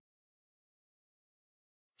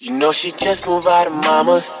You know she just moved out of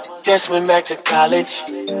mama's, just went back to college.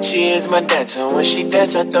 She is my dancer, when she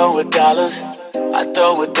dance I throw her dollars. I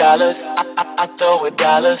throw her dollars, I throw her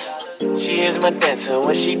dollars. She is my dancer,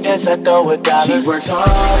 when she dance I throw her dollars. She works hard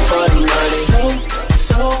for the money,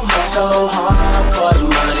 so hard for the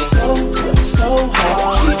money, so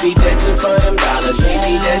hard. She be dancing for them dollars, she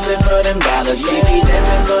be dancing for them dollars, she be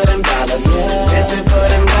dancing for them dollars, dancing for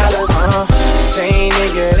them dollars. Same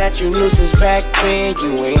nigga that you knew since back then.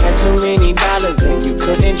 You ain't had too many dollars and you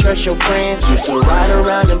couldn't trust your friends. Used to ride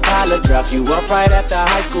around in Impala, drop you off right after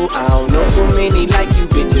high school. I don't know too many like you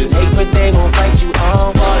bitches, hate but they gon' fight you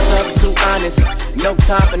on. Bars never too honest, no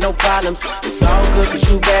time for no problems. It's all good cause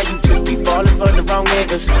you bad, you just be falling for the wrong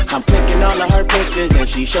niggas. I'm clicking all of her pictures and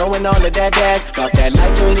she showing all of that ass. About that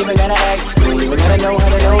life, you ain't even gotta ask, you ain't even gotta know how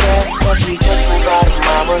to know that. But she just moved out of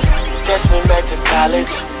mama's, just went back to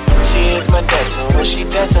college. She is my dancer, when she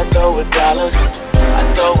dance I throw her dollars. I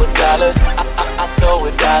throw her dollars, I throw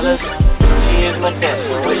her dollars. She is my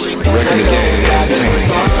dancer, when she dance I throw her dollars. So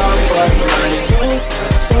hard for the money,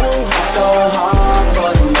 so hard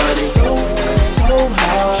for the money, so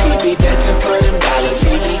hard. She be dancing for them dollars,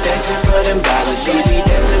 she be dancing for them dollars, she be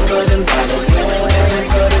dancing for them dollars, dancing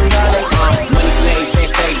for them dollars. Money slaves,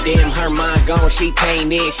 can't say damn, her mind gone, she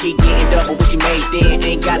tamed in. She getting double what she made then.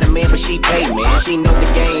 Ain't got a man but she paid man. She know the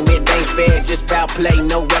game, it ain't fair, just foul play,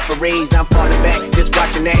 no referees. I'm falling back, just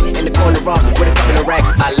watching that in the corner off with a couple of racks.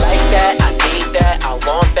 I like that, I need that, I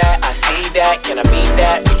want that, I see that. Can I beat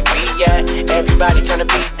that? Where you be at? Everybody tryna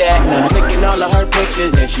beat that. Now I'm clicking all of her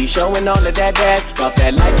pictures and she showing all of that ass. About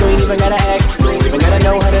that life, you ain't even gotta ask, you ain't even gotta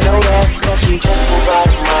know how to know that. Now she just moved out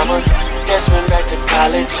of mama's, just went back to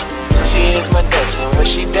college. She is my dancer, when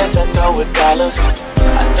she dance I throw her dollars.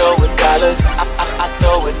 I throw her dollars, I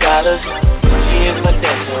throw her dollars. She is my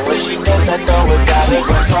dancer, when she dance I throw her dollars. She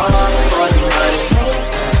works hard for the money,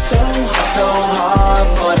 so hard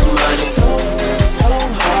for the money, so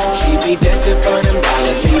hard. She be dancing for them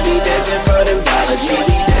dollars, she be dancing for them dollars, she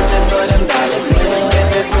be dancing for them dollars, she be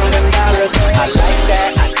dancing for them dollars. I like that,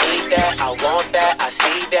 I need that, I want that, I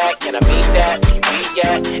see that. Can I beat that? Where you be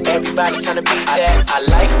at? Everybody tryna beat that. I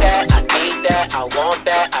like that, I need that, I want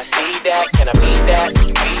that, I see that. Can I beat that? Where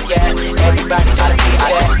you be at? Everybody tryna beat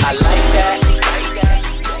that. I like that,